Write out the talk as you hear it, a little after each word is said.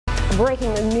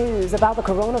Breaking news about the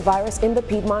coronavirus in the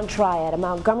Piedmont Triad. A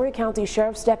Montgomery County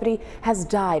Sheriff's deputy has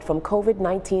died from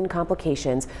COVID-19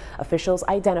 complications. Officials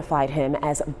identified him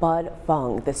as Bud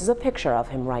Fung. This is a picture of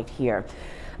him right here.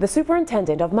 The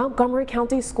superintendent of Montgomery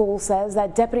County Schools says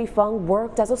that Deputy Fung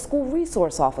worked as a school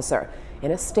resource officer.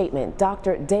 In a statement,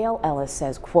 Dr. Dale Ellis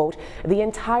says, quote, "The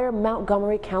entire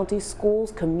Montgomery County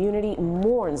Schools community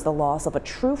mourns the loss of a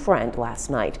true friend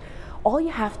last night. All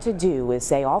you have to do is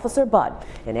say Officer Bud,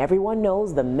 and everyone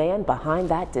knows the man behind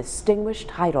that distinguished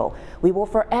title. We will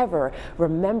forever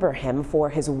remember him for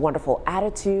his wonderful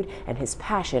attitude and his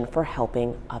passion for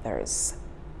helping others."